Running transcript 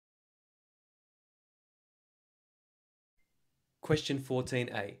Question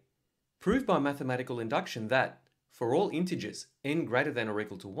 14a. Prove by mathematical induction that, for all integers n greater than or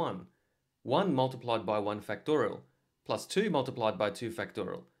equal to 1, 1 multiplied by 1 factorial, plus 2 multiplied by 2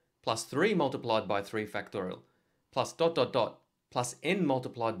 factorial, plus 3 multiplied by 3 factorial, plus ... plus n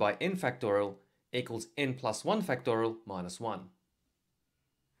multiplied by n factorial equals n plus 1 factorial minus 1.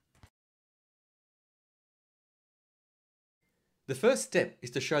 The first step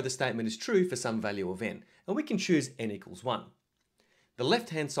is to show the statement is true for some value of n, and we can choose n equals 1. The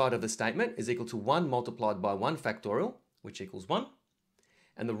left-hand side of the statement is equal to 1 multiplied by 1 factorial, which equals 1.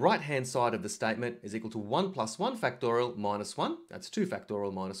 And the right-hand side of the statement is equal to 1 plus 1 factorial minus 1. That's 2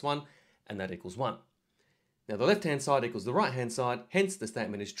 factorial minus 1, and that equals 1. Now the left-hand side equals the right-hand side, hence the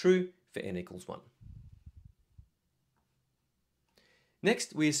statement is true for n equals 1.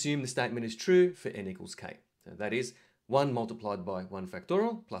 Next, we assume the statement is true for n equals k. So that is 1 multiplied by 1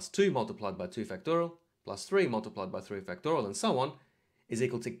 factorial plus 2 multiplied by 2 factorial plus 3 multiplied by 3 factorial and so on is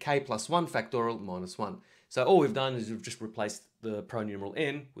equal to k plus 1 factorial minus 1. So all we've done is we've just replaced the pronumeral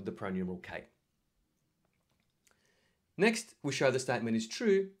n with the pronumeral k. Next, we show the statement is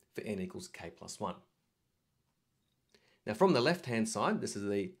true for n equals k plus 1. Now from the left-hand side, this is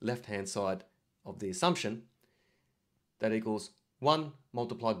the left-hand side of the assumption, that equals 1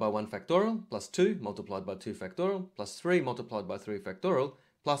 multiplied by 1 factorial plus 2 multiplied by 2 factorial plus 3 multiplied by 3 factorial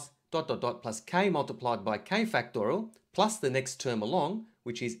plus ... plus k multiplied by k factorial plus the next term along,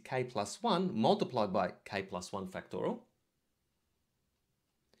 which is k plus 1 multiplied by k plus 1 factorial.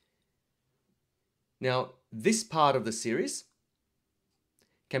 Now, this part of the series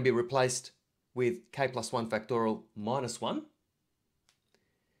can be replaced with k plus 1 factorial minus 1.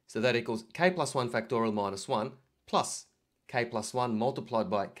 So that equals k plus 1 factorial minus 1 plus k plus 1 multiplied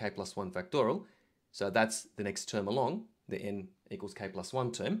by k plus 1 factorial. So that's the next term along, the n equals k plus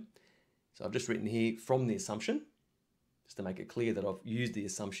 1 term. So I've just written here from the assumption, just to make it clear that I've used the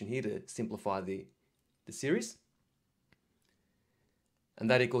assumption here to simplify the series. And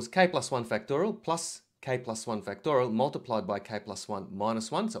that equals k plus 1 factorial plus k plus 1 factorial multiplied by k plus 1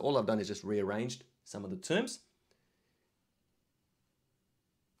 minus 1. So all I've done is just rearranged some of the terms.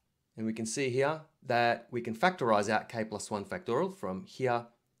 And we can see here that we can factorize out k plus 1 factorial from here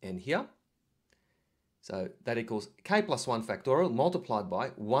and here. So that equals k plus 1 factorial multiplied by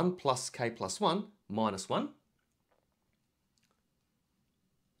 1 plus k plus 1 minus 1.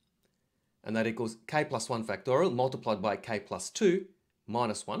 And that equals k plus 1 factorial multiplied by k plus 2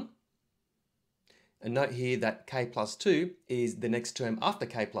 minus 1. And note here that k plus 2 is the next term after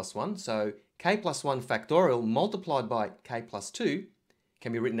k plus 1. So k plus 1 factorial multiplied by k plus 2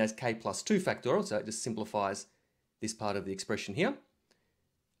 can be written as k plus 2 factorial. So it just simplifies this part of the expression here,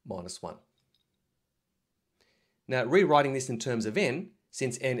 minus 1. Now, rewriting this in terms of n,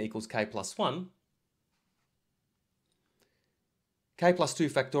 since n equals k plus 1, k plus 2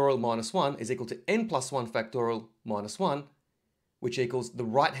 factorial minus 1 is equal to n plus 1 factorial minus 1, which equals the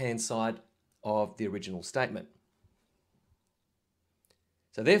right-hand side of the original statement.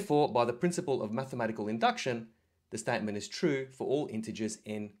 So therefore, by the principle of mathematical induction, the statement is true for all integers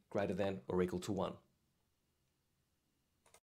n greater than or equal to 1.